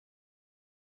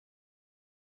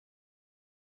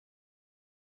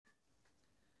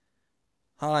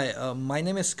Hi, my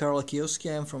name is Karol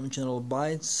Kioski. I'm from General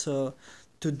Bytes.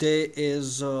 Today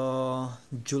is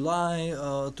July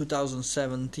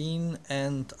 2017,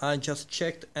 and I just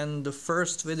checked, and the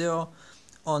first video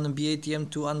on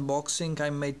BATMTwo unboxing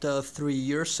I made 3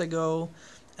 years ago,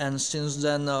 and since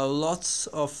then lots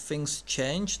of things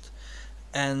changed,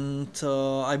 and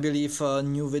I believe a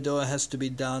new video has to be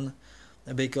done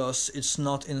because it's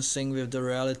not in sync with the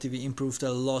reality. We improved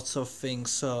lots of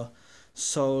things.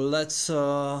 So let's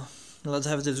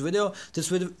have this video. This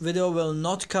video will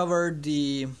not cover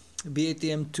the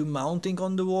BATMTwo mounting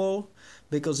on the wall,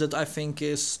 because that I think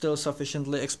is still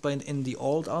sufficiently explained in the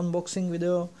old unboxing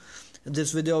video.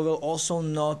 This video will also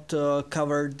not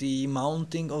cover the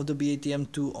mounting of the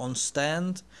BATMTwo on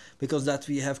stand, because that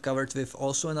we have covered with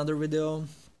also another video.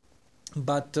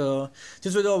 But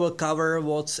this video will cover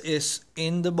what is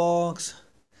in the box,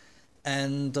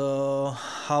 and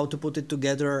how to put it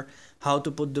together, how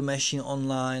to put the machine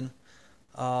online,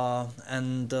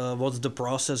 and what the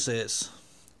process is.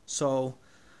 So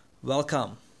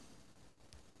welcome.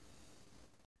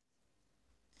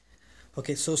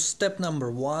 Okay, so step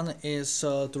number one is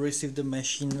to receive the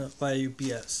machine via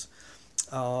UPS.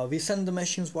 We send the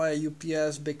machines via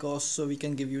UPS because we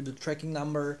can give you the tracking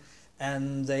number,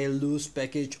 and they lose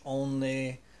package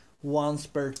only once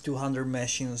per 200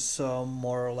 machines,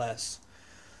 more or less.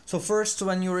 So first,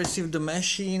 when you receive the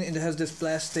machine, it has this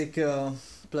plastic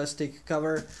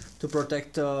cover to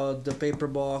protect the paper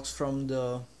box from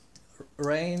the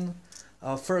rain.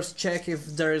 First, check if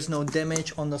there is no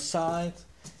damage on the side.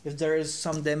 If there is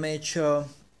some damage,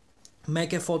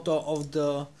 make a photo of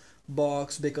the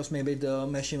box, because maybe the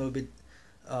machine will be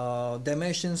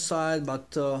damaged inside,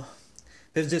 but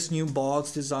with this new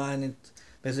box design it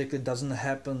basically doesn't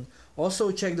happen.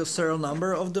 Also check the serial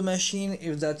number of the machine,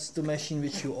 if that's the machine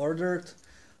which you ordered.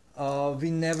 We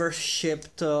never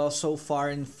shipped so far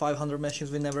in 500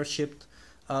 machines, we never shipped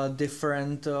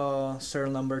different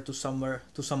serial number to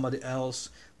somebody else,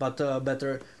 but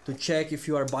better to check if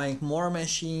you are buying more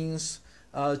machines.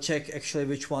 Check actually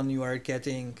which one you are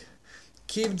getting.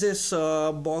 Keep this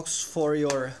box for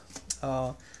your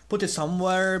put it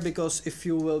somewhere, because if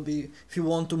you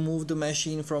want to move the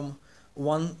machine from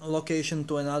one location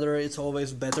to another, it's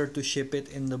always better to ship it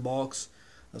in the box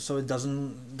so it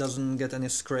doesn't get any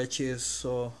scratches.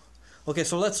 So okay,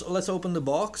 so let's open the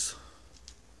box.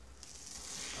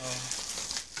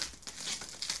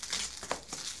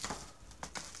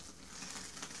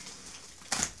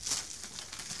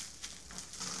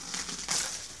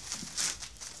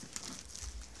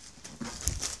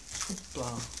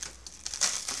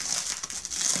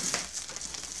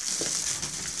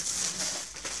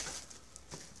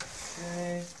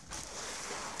 Okay.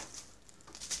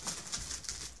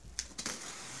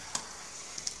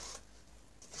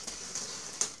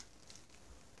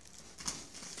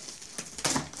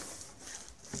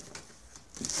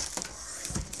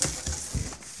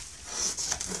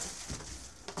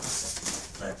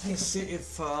 Let me see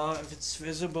if it's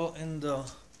visible in the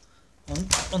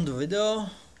on the video.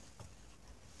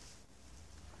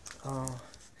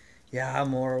 Yeah,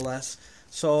 more or less.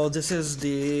 So this is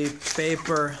the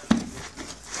paper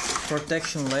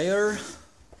protection layer.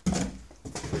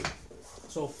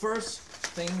 So first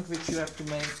thing which you have to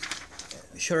make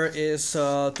sure is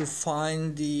to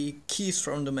find the keys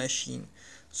from the machine.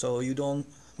 So you don't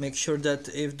make sure that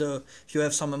if you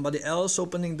have somebody else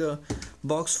opening the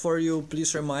box for you,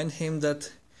 please remind him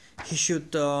that he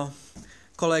should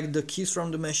collect the keys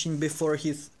from the machine before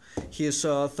he's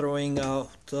throwing out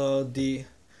the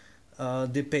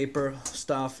paper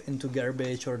stuff into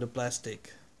garbage or the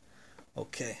plastic.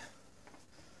 Okay,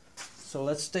 so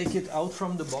let's take it out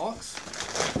from the box.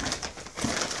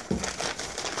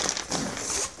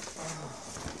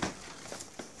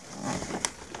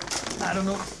 I don't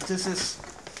know if this is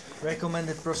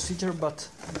recommended procedure, but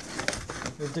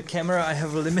with the camera I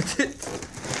have limited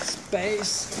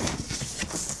space.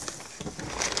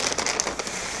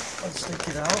 Let's take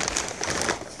it out.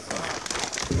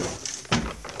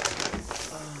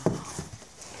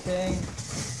 Okay,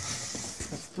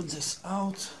 let's put this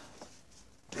out.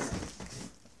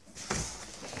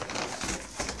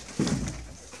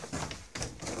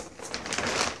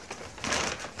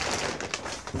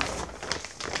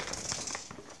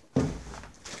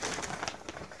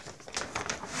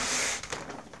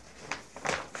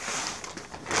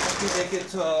 Let me take it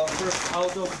first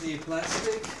out of the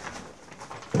plastic.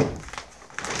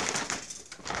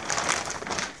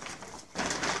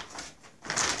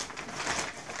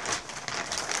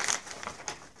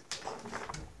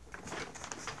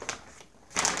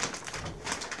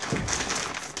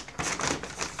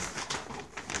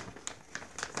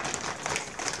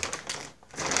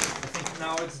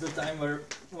 it's the time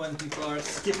when people are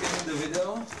skipping the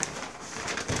video.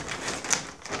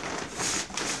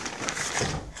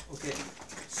 Okay,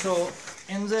 so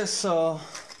in this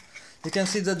you can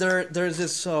see that there is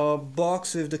this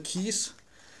box with the keys.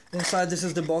 Inside, this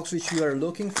is the box which we are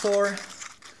looking for.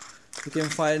 You can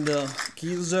find the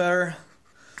keys there.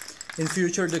 In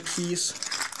future, the keys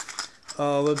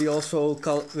will be also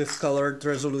with colored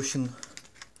resolution.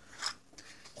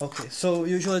 Okay, so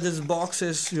usually this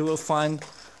boxes you will find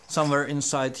somewhere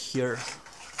inside here.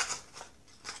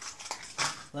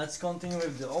 Let's continue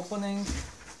with the opening.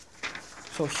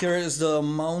 So here is the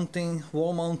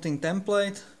wall mounting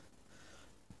template.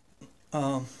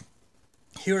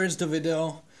 Here is the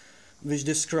video which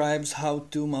describes how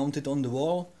to mount it on the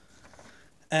wall,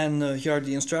 and here are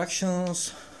the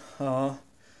instructions.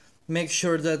 Make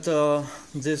sure that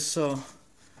this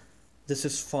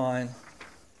is fine.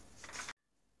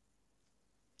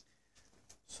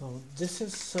 So this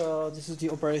is the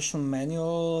operation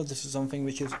manual. This is something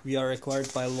which we are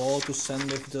required by law to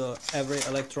send with every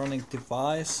electronic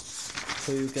device.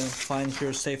 So you can find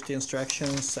here safety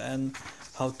instructions and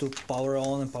how to power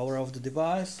on and power off the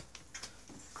device.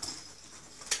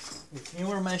 With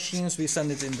newer machines, we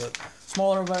send it in the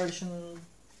smaller version.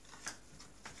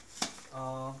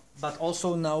 But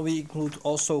also now we include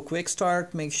also quick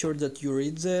start. Make sure that you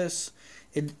read this.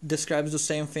 It describes the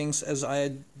same things as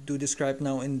I do describe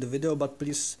now in the video, but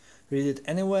please read it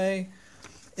anyway.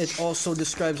 It also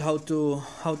describes how to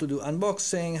do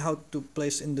unboxing, how to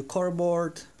place in the core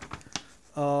board.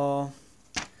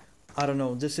 I don't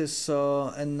know, this is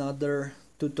another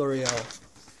tutorial.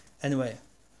 Anyway,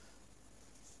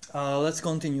 let's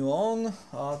continue on.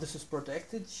 This is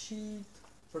protective sheet.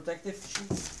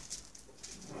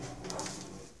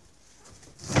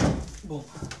 Boom.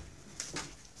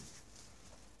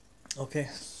 Okay,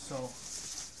 so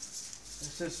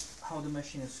this is how the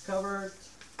machine is covered.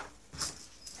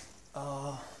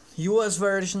 US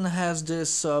version has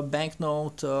this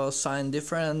banknote sign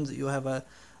different. You have a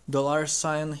dollar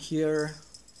sign here.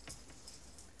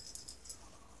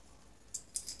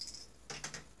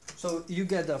 So you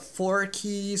get 4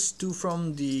 keys, 2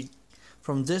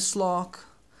 from this lock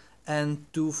and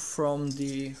 2 from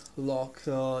the lock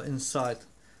inside.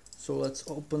 So let's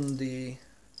open the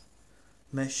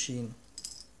machine.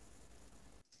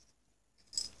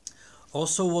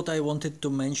 Also, what I wanted to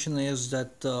mention is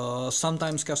that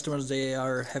sometimes customers, they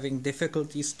are having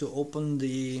difficulties to open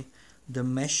the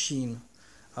machine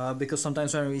because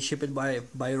sometimes when we ship it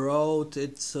by road,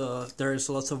 there is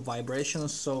lots of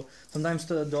vibrations. So sometimes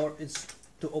to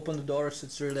open the doors,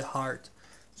 it's really hard.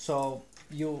 So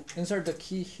you insert the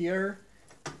key here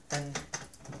and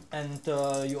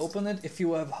you open it. If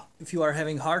you are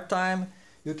having hard time,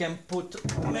 you can put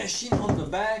the machine on the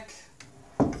back,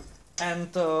 and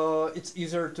it's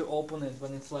easier to open it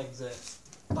when it's like this.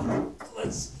 But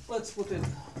let's put it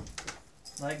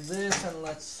like this and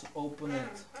let's open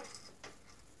it.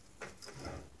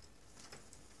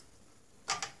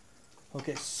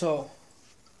 Okay, so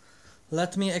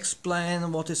let me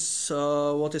explain what is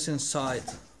inside.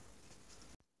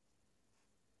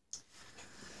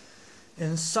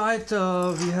 Inside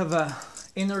we have a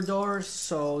inner doors,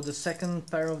 so the second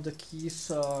pair of the keys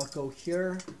go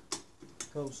here,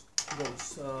 goes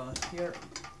here.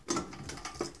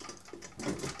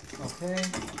 Okay,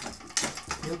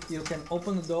 you can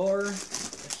open the door.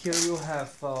 Here you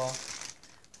have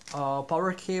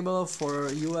power cable for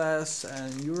US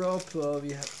and Europe.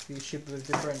 We ship with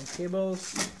different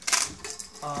cables.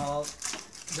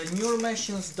 The newer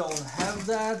machines don't have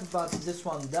that, but this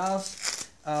one does.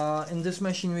 In this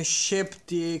machine we ship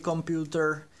the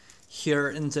computer here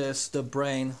in the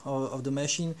brain of the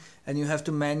machine, and you have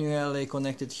to manually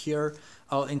connect it here.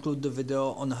 I'll include the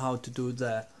video on how to do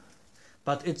that.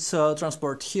 But it's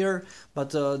transport here,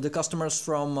 but the customers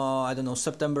from I don't know,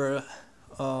 September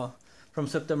from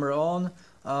September on,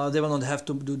 they will not have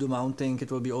to do the mounting. It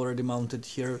will be already mounted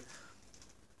here.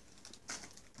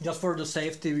 Just for the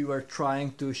safety, we were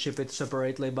trying to ship it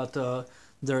separately, but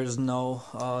there is no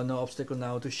obstacle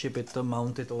now to ship it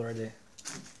mounted already.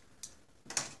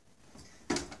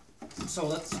 So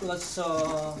let's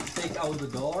take out the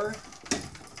door.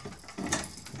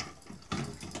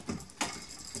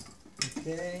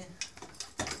 Okay.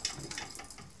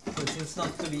 So it seems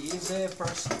not to be easy.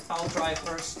 I'll try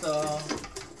first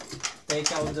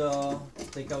take out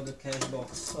the cash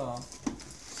box.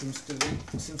 Seems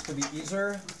to be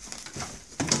easier.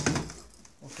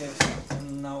 Okay,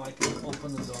 and now I can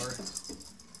open the door.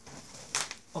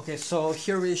 Okay, so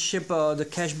here we ship the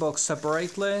cash box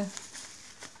separately.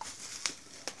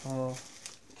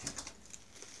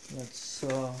 Let's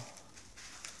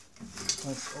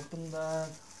Let's open that.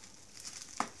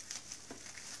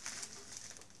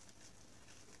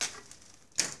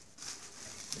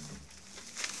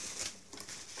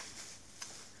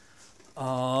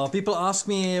 People ask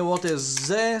me what is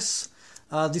this.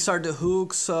 These are the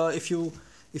hooks. If you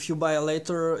buy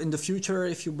later in the future,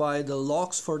 if you buy the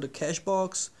locks for the cash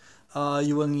box,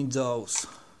 you will need those.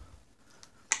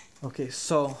 Okay,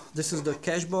 so this is the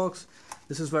cash box.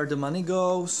 This is where the money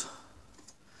goes.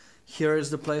 Here is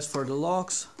the place for the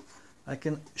locks. I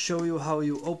can show you how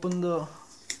you open the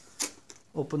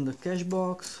cash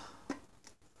box.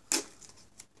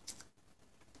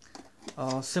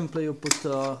 Simply you put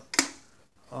the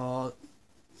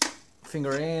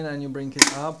finger in and you bring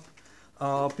it up.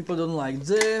 People don't like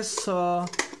this, so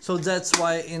that's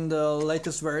why in the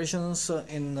latest versions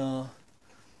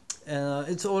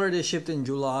it's already shipped in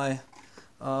July.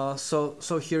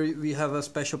 So here we have a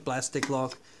special plastic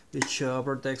lock which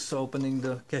protects opening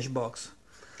the cash box.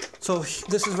 So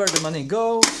this is where the money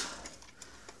goes.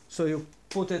 So you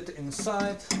put it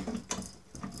inside.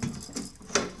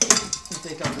 You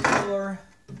take out the door.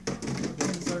 You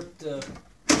insert the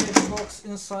cash box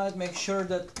inside. Make sure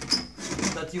that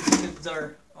you put it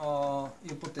there.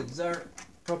 You put it there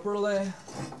properly.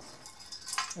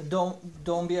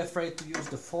 Don't be afraid to use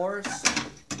the force.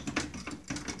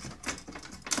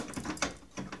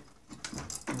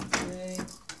 Okay.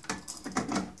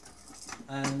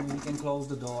 And we can close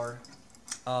the door.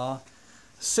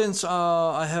 Since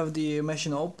I have the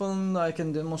machine open, I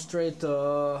can demonstrate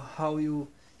how you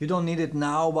don't need it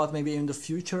now, but maybe in the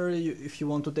future, if you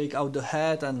want to take out the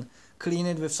head and clean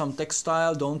it with some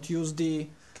textile, don't use the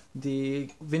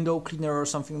window cleaner or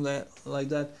something like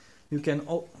that. You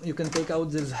can take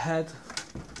out this head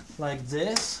like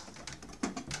this.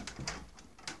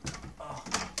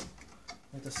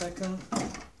 Wait a second.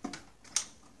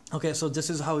 Okay, so this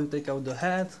is how you take out the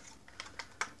head,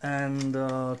 and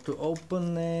to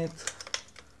open it.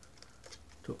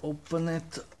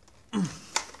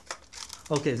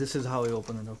 Okay, this is how you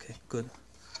open it. Okay, good.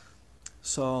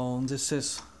 So this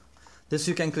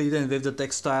you can clean it with the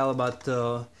textile, but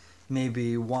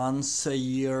maybe once a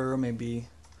year, maybe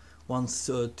once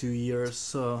 2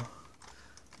 years.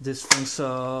 These things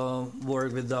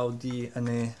work without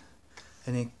any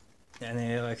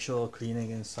actual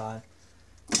cleaning inside.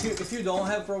 If you don't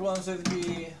have problems with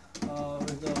the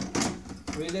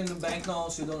reading the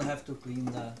banknotes, you don't have to clean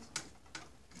that.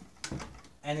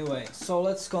 Anyway, so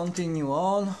let's continue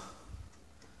on.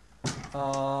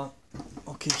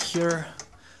 Okay, here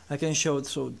I can show it.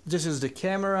 So this is the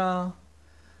camera,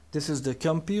 this is the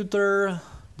computer,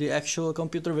 the actual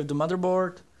computer with the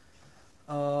motherboard.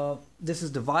 This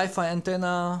is the Wi-Fi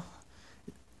antenna.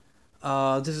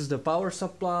 This is the power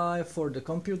supply for the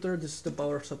computer. This is the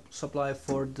power supply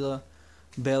for the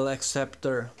bell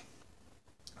acceptor.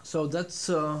 So that's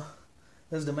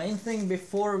the main thing.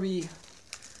 Before we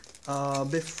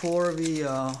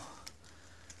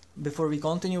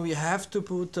continue, we have to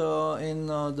put in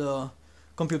the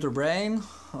computer brain.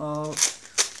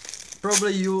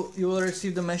 Probably you will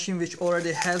receive the machine which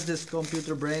already has this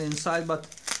computer brain inside, but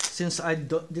since I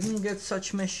didn't get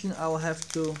such machine, I'll have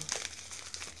to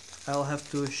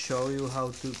show you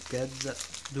how to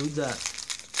do that.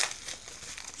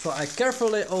 So I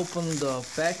carefully open the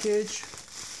package.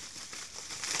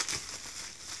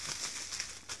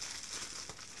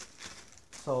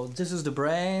 So this is the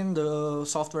brain. The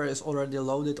software is already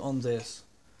loaded on this.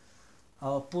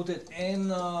 I'll put it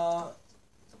in.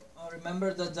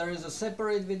 Remember that there is a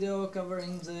separate video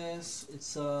covering this.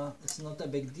 It's not a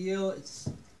big deal. It's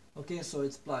okay. So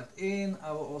it's plugged in.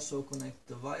 I will also connect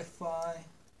the Wi-Fi.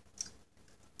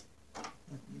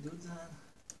 Let me do that.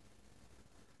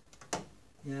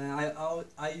 Yeah,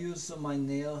 I use my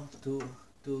nail to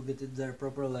get it there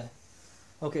properly.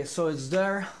 Okay, so it's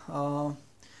there.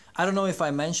 I don't know if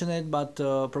I mentioned it, but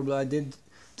probably I did.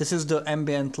 This is the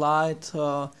ambient light.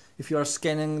 If you are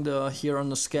scanning here on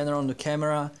the scanner on the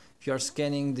camera, if you are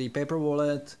scanning the paper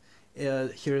wallet,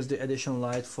 here's the additional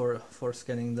light for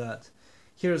scanning that.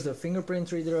 Here's the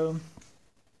fingerprint reader.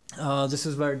 This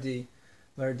is where the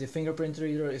fingerprint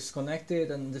reader is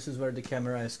connected, and this is where the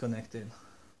camera is connected.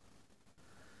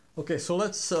 Okay, so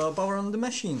let's power on the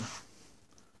machine.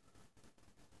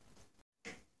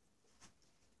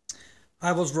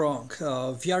 I was wrong.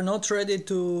 We are not ready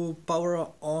to power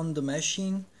on the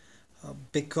machine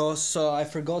because I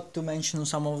forgot to mention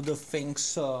some of the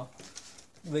things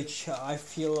which I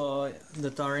feel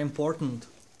that are important.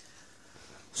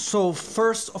 So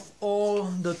first of all,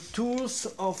 the tools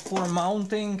for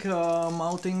mounting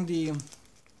the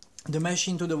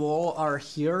machine to the wall are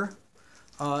here.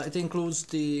 It includes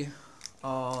the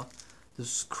the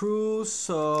screws,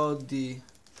 the,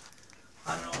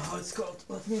 I don't know how it's called,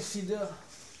 let me see, the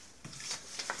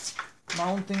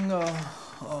mounting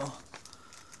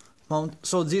mount.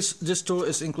 So this tool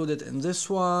is included in this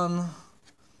one,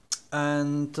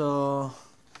 and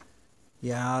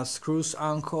yeah, screws,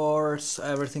 anchors,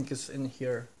 everything is in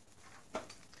here.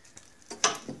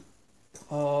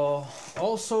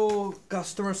 Also,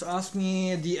 customers ask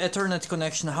me the Ethernet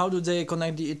connection. How do they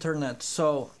connect the Ethernet?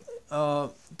 So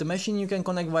the machine you can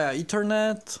connect via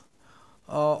Ethernet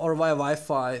or via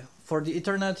Wi-Fi. For the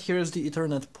Ethernet, here's the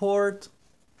Ethernet port,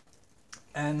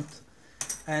 and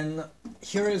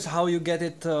here is how you get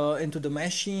it into the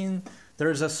machine.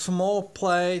 There is a small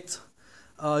plate.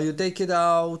 You take it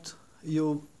out.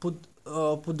 You put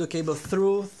the cable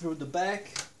through the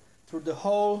back, through the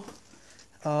hole.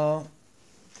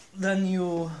 Then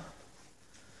you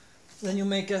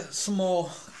make a small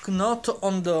knot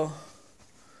on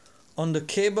the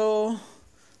cable.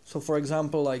 So for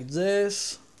example, like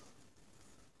this,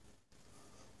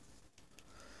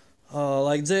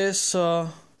 like this. So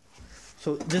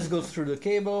this goes through the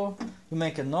cable. You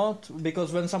make a knot,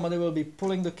 because when somebody will be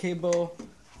pulling the cable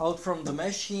out from the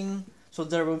machine, so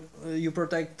there will, you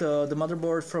protect the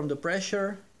motherboard from the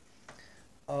pressure.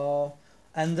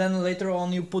 And then later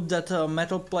on you put that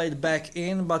metal plate back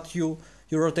in, but you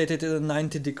rotate it in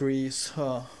 90 degrees.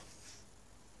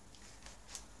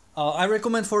 I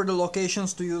recommend for the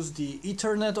locations to use the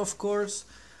Ethernet, of course,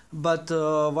 but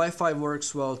Wi-Fi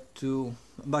works well too.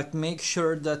 But make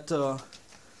sure that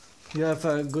you have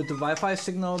a good Wi-Fi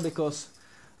signal, because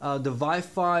the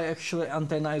Wi-Fi actually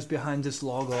antenna is behind this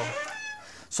logo.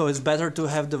 So it's better to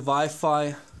have the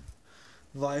Wi-Fi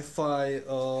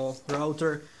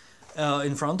router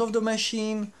in front of the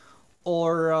machine,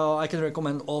 or I can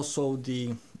recommend also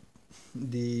the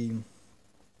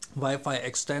Wi-Fi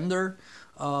extender,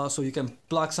 so you can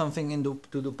plug something into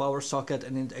the power socket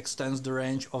and it extends the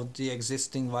range of the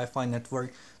existing Wi-Fi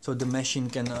network, so the machine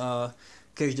can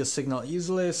catch the signal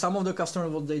easily. Some of the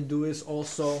customers, what they do is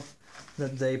also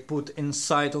that they put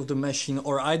inside of the machine,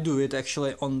 or I do it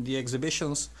actually on the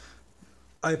exhibitions.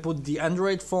 I put the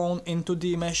Android phone into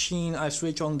the machine, I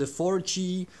switch on the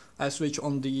 4G, I switch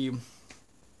on the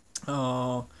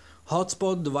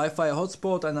hotspot, the Wi-Fi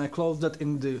hotspot, and I close that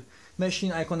in the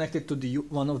machine. I connect it to the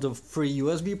one of the 3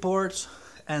 USB ports,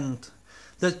 and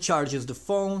that charges the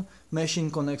phone. Machine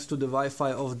connects to the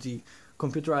Wi-Fi of the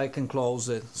computer, I can close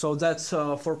it. So that's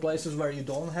for places where you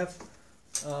don't have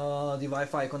the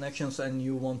Wi-Fi connections and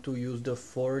you want to use the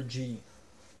 4G.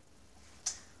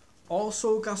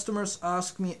 Also, customers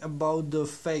ask me about the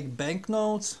fake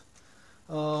banknotes.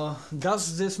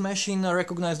 Does this machine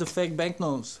recognize the fake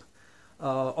banknotes?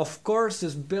 Of course,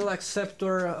 this bill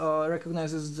acceptor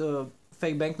recognizes the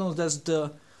fake banknotes. That's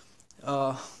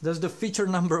the feature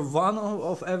number 1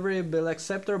 of every bill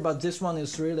acceptor, but this one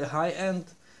is really high end.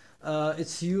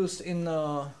 It's used in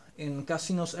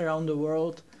casinos around the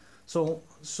world. So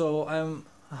I'm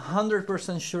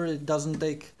 100% sure it doesn't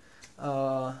take,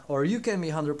 or you can be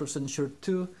 100% sure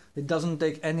too, it doesn't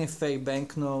take any fake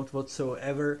banknote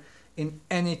whatsoever in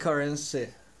any currency.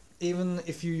 Even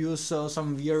if you use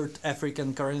some weird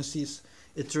African currencies,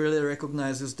 it really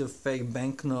recognizes the fake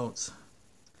banknotes.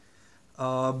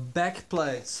 Back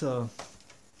plates.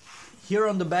 Here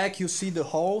on the back you see the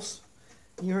holes.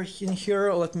 Here,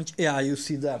 yeah, you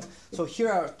see them. So here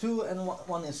are 2, and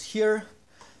one is here.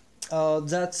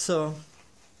 That's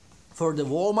for the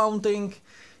wall mounting.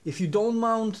 If you don't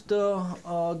mount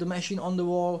the machine on the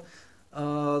wall,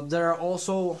 there are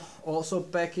also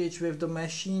packaged with the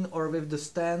machine or with the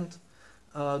stand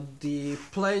the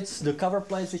plates, the cover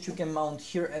plates, which you can mount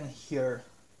here and here.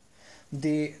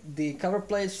 The cover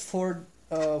plates for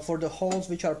the holes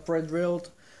which are pre-drilled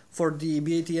for the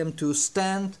BATMTwo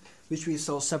stand, which we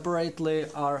saw separately,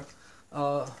 are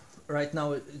right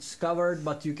now it's covered,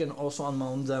 but you can also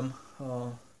unmount them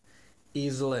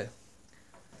easily.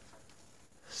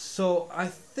 So I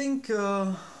think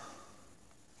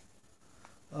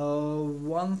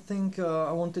one thing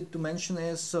I wanted to mention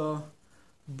is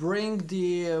bring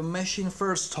the machine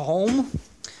first home,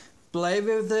 play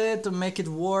with it, make it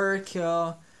work,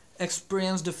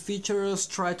 experience the features,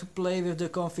 try to play with the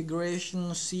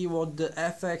configuration, see what the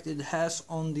effect it has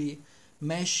on the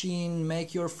machine,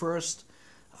 make your first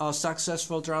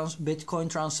successful Bitcoin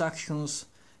transactions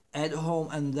at home,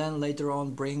 and then later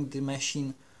on bring the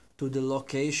machine to the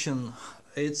location.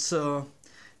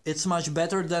 It's much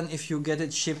better than if you get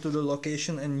it shipped to the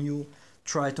location and you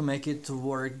try to make it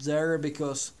work there,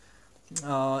 because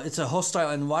it's a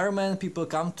hostile environment. People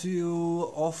come to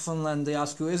you often and they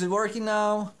ask you, is it working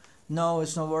now? no,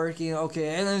 it's not working.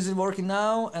 Okay, and is it working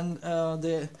now?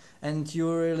 And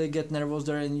you really get nervous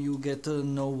there, and you get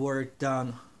no work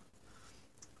done.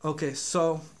 Okay,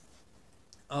 so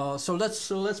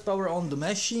let's power on the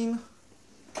machine.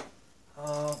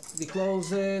 We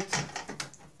close it,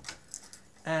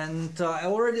 and I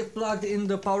already plugged in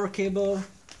the power cable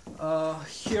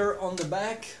here on the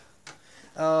back.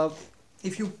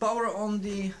 If you power on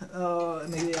the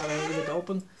maybe I'll leave it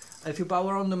open. If you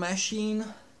power on the machine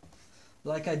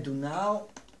like I do now,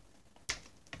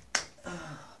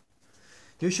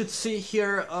 you should see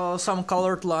here some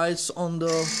colored lights on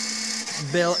the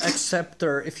bell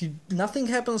acceptor. If nothing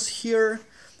happens here,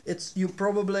 you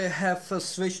probably have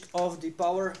switched off the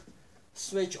power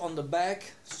switch on the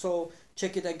back. So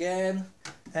check it again,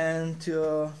 and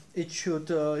it should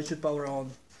power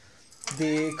on.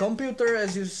 The computer,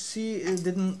 as you see, it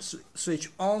didn't switch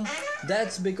on.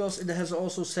 That's because it has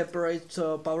also separate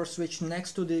power switch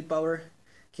next to the power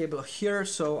cable here.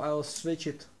 So I'll switch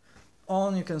it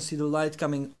on. You can see the light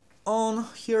coming on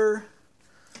here.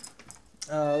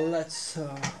 Let's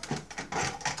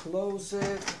close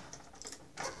it,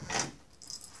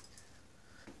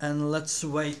 and let's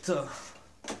wait.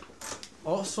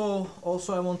 Also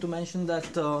I want to mention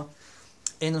that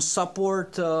in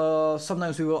support,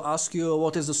 sometimes we will ask you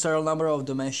what is the serial number of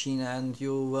the machine, and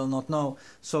you will not know.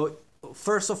 So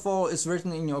first of all, it's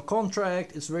written in your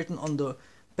contract, it's written on the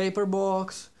paper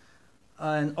box,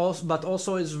 but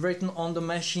also it's written on the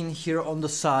machine here on the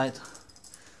side.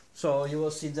 So you will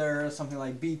see there something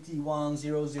like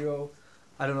BT100,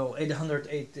 I don't know,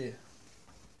 880.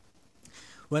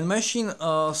 When machine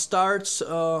starts,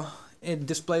 it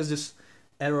displays this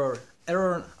error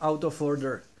out of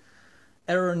order.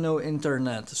 Error, no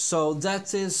internet. So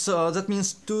that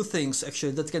means two things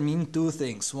actually. That can mean two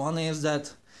things. One is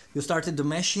that you started the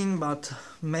machine, but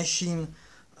machine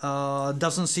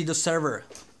doesn't see the server,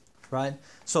 right?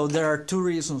 So there are two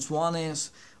reasons. One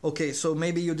is, okay, so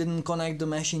maybe you didn't connect the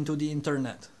machine to the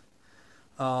internet.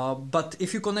 But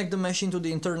if you connect the machine to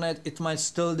the internet, it might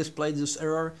still display this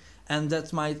error, and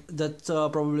that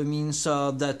probably means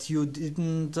that you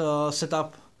didn't set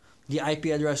up the IP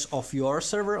address of your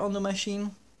server on the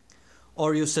machine,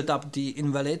 or you set up the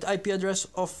invalid IP address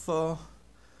of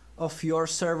your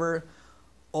server,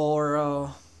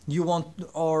 or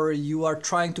you are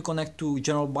trying to connect to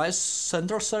General BIOS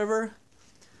central server,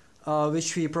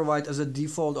 which we provide as a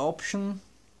default option,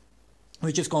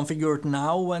 which is configured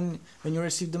now when you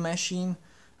receive the machine,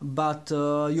 but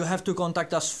you have to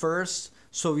contact us first,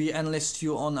 so we enlist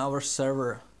you on our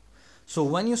server. So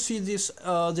when you see this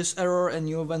error and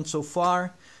you went so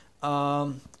far,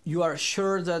 you are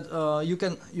sure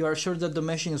that the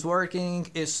machine is working.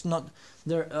 It's not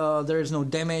there. There is no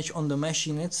damage on the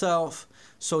machine itself.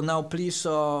 So now please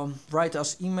write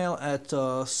us email at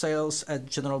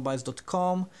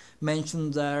sales@generalbios.com.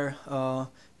 Mention there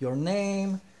your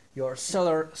name, your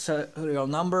serial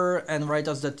number, and write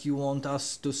us that you want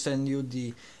us to send you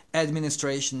the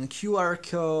administration QR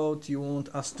code, you want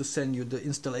us to send you the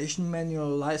installation manual,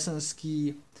 license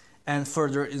key, and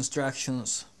further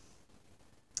instructions.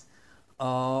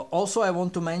 Also, I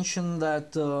want to mention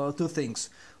that two things.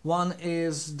 One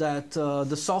is that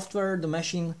the software, the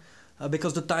machine,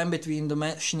 because the time between the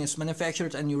machine is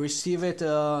manufactured and you receive it,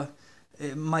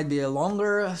 it might be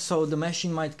longer, so the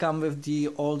machine might come with the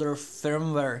older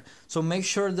firmware. So make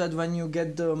sure that when you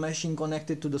get the machine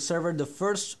connected to the server, the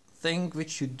first thing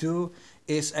which you do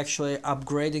is actually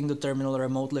upgrading the terminal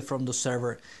remotely from the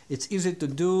server. It's easy to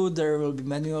do. There will be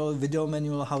video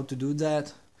manual how to do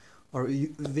that, or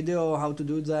video how to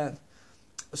do that.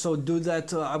 So do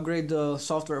that, upgrade the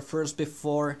software first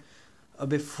before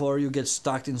you get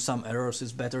stuck in some errors.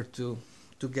 It's better to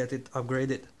get it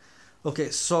upgraded. Okay,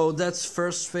 so that's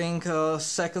first thing.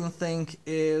 Second thing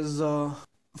is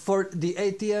for the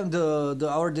ATM,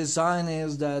 our design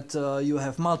is that you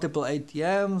have multiple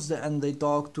ATMs and they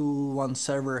talk to one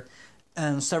server,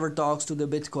 and server talks to the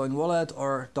Bitcoin wallet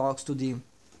or talks to the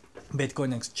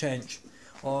Bitcoin exchange.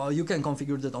 You can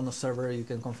configure that on the server. You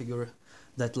can configure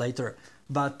that later,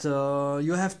 but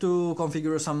you have to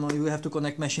configure you have to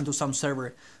connect machine to some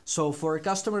server. So for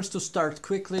customers to start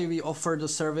quickly, we offer the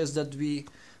service that we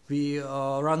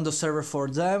run the server for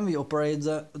them, we operate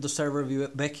the server, we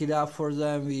back it up for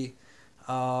them,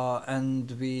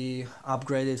 and we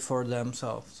upgrade it for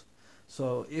themselves.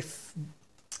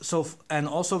 And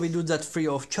also we do that free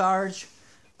of charge.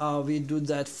 We do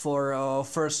that for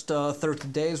first 30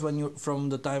 days from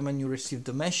the time when you receive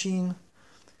the machine,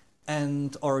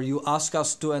 or you ask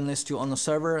us to enlist you on a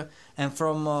server, and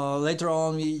from later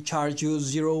on we charge you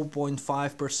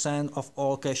 0.5% of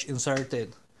all cash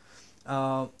inserted.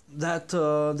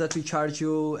 that we charge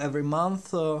you every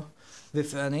month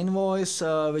with an invoice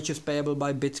which is payable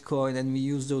by Bitcoin, and we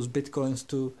use those Bitcoins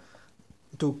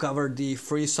to cover the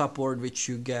free support which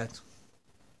you get.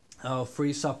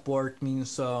 Free support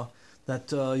means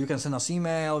that you can send us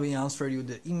email, we answer you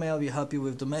the email, we help you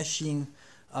with the machine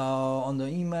on the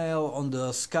email, on the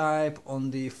Skype,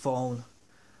 on the phone.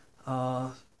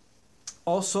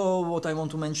 Also, what I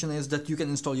want to mention is that you can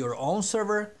install your own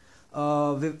server.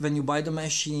 When you buy the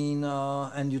machine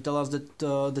and you tell us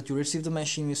that you receive the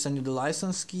machine, we send you the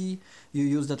license key. You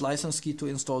use that license key to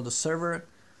install the server,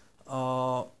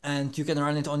 and you can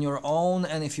run it on your own.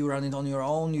 And if you run it on your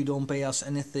own, you don't pay us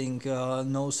anything,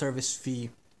 no service fee.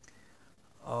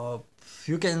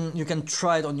 You can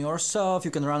try it on yourself.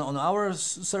 You can run on our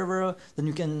server, then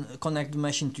you can connect the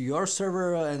machine to your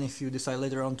server, and if you decide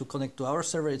later on to connect to our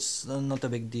server, it's not a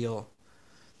big deal.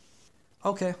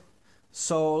 Okay,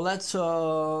 so let's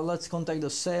contact the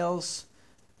sales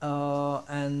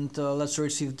and let's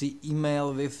receive the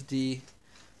email with the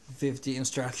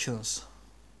instructions.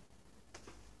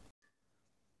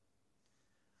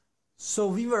 So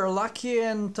we were lucky,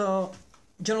 and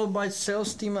General Byte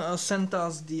sales team sent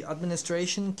us the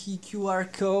administration key QR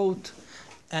code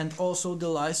and also the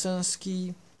license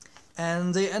key,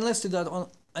 and they enlisted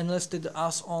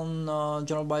us on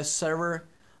General Byte server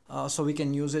so we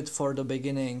can use it for the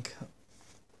beginning.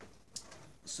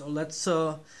 So let's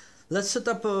set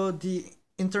up the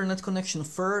internet connection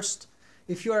first.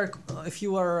 If you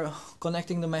are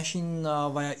connecting the machine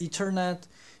via Ethernet,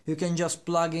 you can just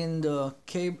plug in the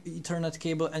Ethernet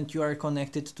cable and you are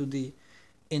connected to the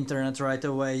internet right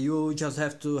away. You just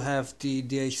have to have the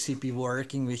DHCP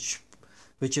working, which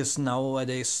is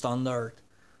nowadays standard.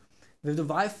 With the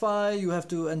Wi-Fi, you have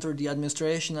to enter the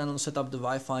administration and set up the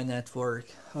Wi-Fi network.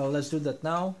 Let's do that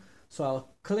now. So I'll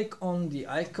click on the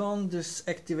icon. This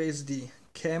activates the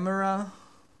camera,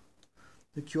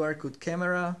 the QR code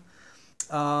camera.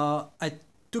 I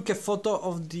took a photo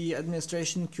of the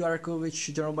administration QR code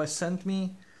which General Byte sent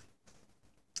me.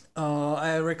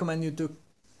 I recommend you to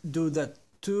do that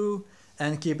too,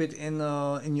 and keep it in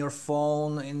your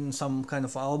phone, in some kind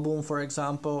of album, for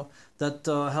example. That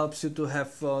helps you to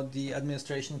have the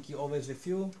administration key always with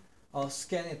you. I'll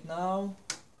scan it now.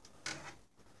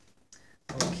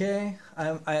 Okay,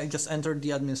 I just entered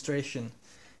the administration.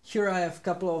 Here I have a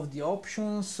couple of the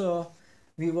options.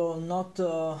 We will not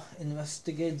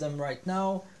investigate them right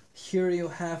now. Here you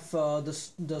have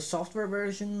the software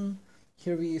version.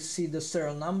 Here we see the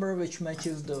serial number which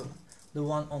matches the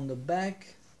one on the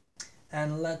back,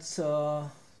 and let's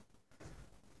turn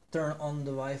on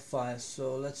the Wi-Fi.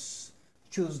 So let's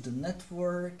choose the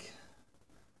network.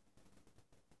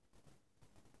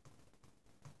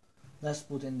 Let's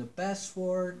put in the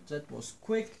password. That was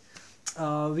quick.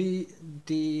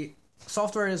 The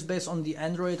software is based on the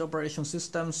Android operation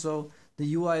system, so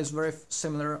the UI is very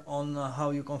similar on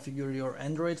how you configure your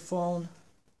Android phone.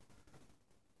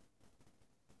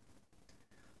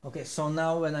 Okay, so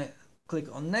now when I click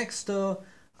on next,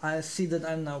 I see that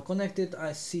I'm now connected.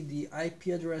 I see the IP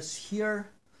address here,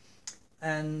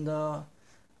 and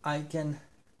I can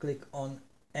click on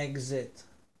exit.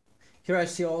 Here I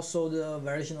see also the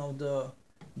version of the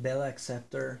Bell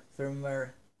acceptor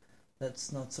firmware.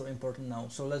 That's not so important now.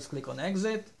 So let's click on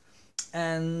exit,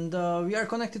 and we are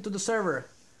connected to the server.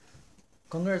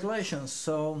 Congratulations.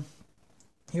 So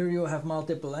here you have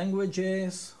multiple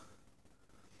languages.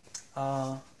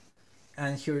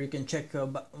 And here you can check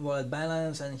wallet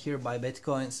balance, and here buy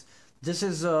Bitcoins. This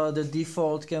is the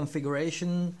default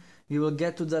configuration. We will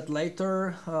get to that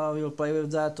later. We will play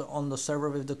with that on the server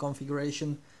with the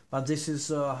configuration, but this is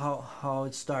how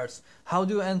it starts. How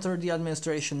do you enter the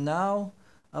administration now?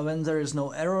 When there is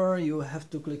no error, you have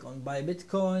to click on buy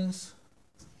Bitcoins,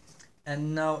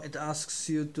 and now it asks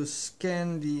you to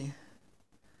scan the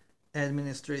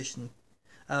administration,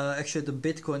 actually the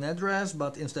Bitcoin address,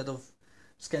 but instead of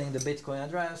scanning the Bitcoin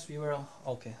address, we will,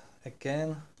 okay,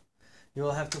 again, you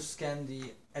will have to scan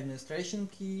the administration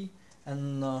key,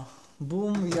 and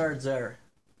boom, we are there.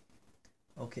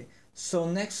 Okay, so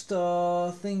next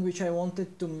thing which I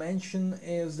wanted to mention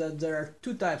is that there are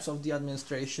two types of the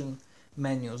administration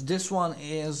menus. This one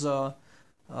is the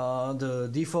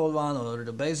default one, or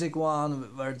the basic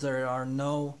one, where there are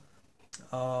no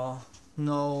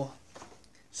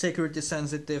security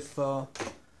sensitive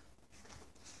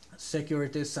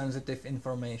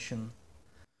information.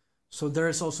 So there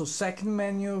is also second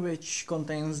menu which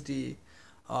contains the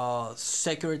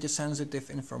security sensitive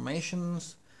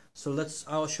informations. So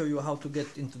I'll show you how to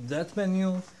get into that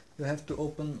menu. You have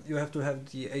to have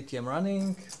the ATM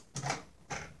running.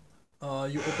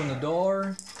 You open the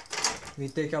door, we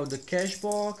take out the cash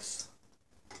box.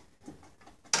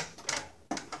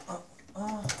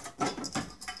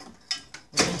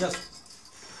 We can just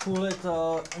pull it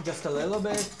just a little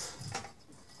bit,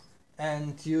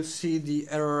 and you see the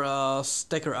error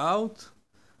sticker out.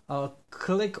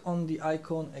 Click on the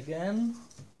icon again.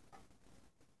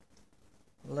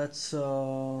 Let's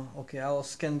okay, I'll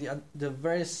scan the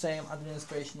very same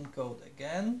administration code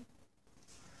again,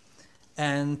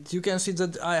 and you can see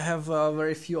that I have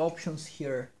very few options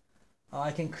here.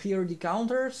 I can clear the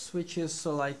counters, which is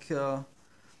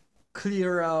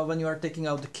clear when you are taking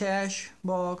out the cash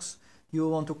box. You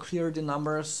want to clear the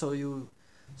numbers so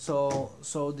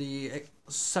the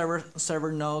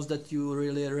server knows that you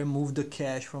really remove the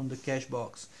cache from the cache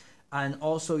box. And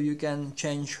also you can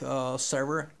change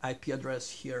server IP address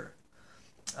here.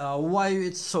 Why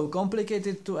it's so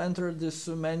complicated to enter this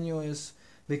menu is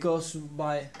because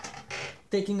by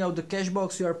taking out the cache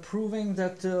box you are proving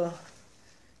that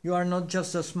you are not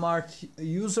just a smart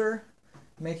user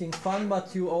making fun,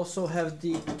 but you also have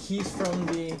the keys from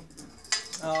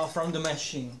the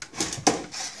machine,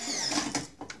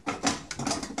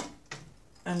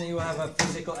 and you have a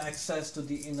physical access to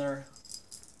the inner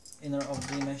of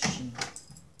the machine.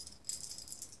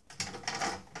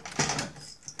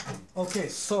 Okay,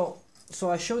 so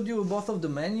I showed you both of the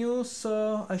menus.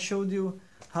 I showed you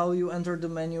how you enter the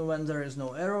menu when there is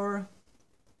no error.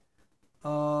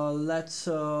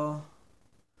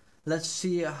 Let's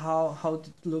see how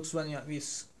it looks when we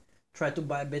try to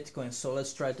buy bitcoins. So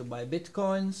let's try to buy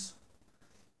bitcoins.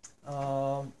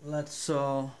 Let's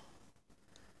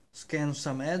scan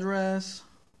some address.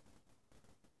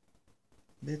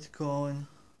 Bitcoin.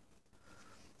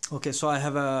 Okay, so I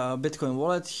have a Bitcoin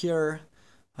wallet here.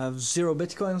 I have 0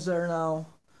 bitcoins there now.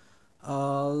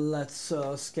 Let's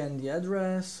scan the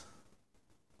address.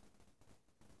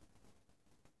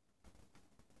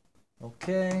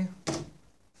 Okay.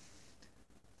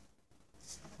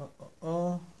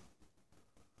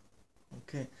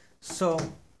 Okay, so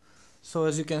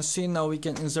as you can see, now we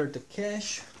can insert the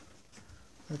cache.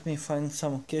 Let me find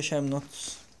some cache. I'm not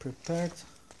prepared.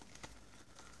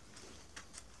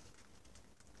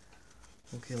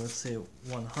 Okay, let's say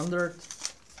 100.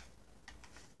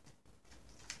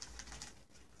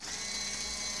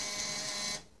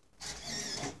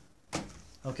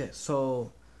 Okay,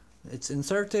 so it's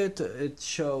inserted. It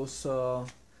shows how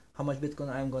much Bitcoin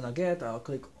I'm gonna get. I'll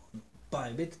click on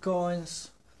buy Bitcoins,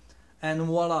 and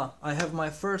voila, I have my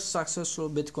first successful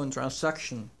Bitcoin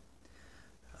transaction.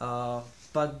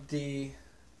 But it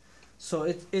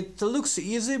looks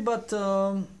easy, but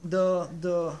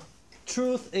the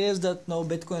truth is that no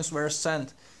Bitcoins were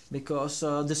sent, because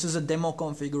this is a demo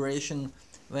configuration.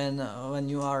 When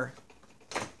you are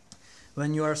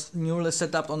newly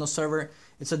set up on a server,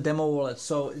 it's a demo wallet,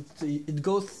 so it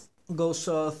goes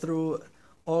through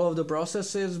all of the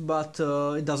processes, but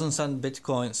it doesn't send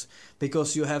Bitcoins,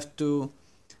 because you have to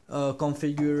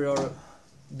configure your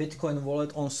Bitcoin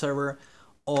wallet on server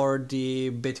or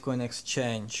the Bitcoin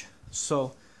exchange.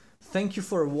 So thank you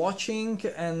for watching,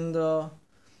 and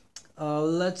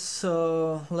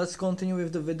let's continue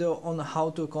with the video on how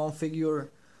to configure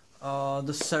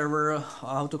the server,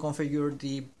 how to configure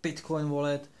the Bitcoin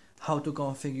wallet, how to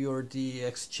configure the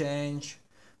exchange.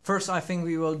 First, I think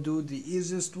we will do the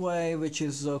easiest way, which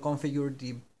is configure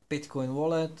the Bitcoin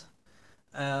wallet.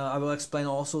 I will explain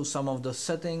also some of the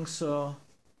settings on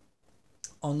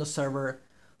the server,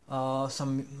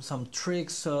 some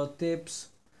tricks, tips,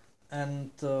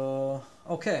 and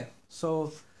okay,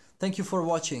 so thank you for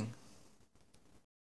watching.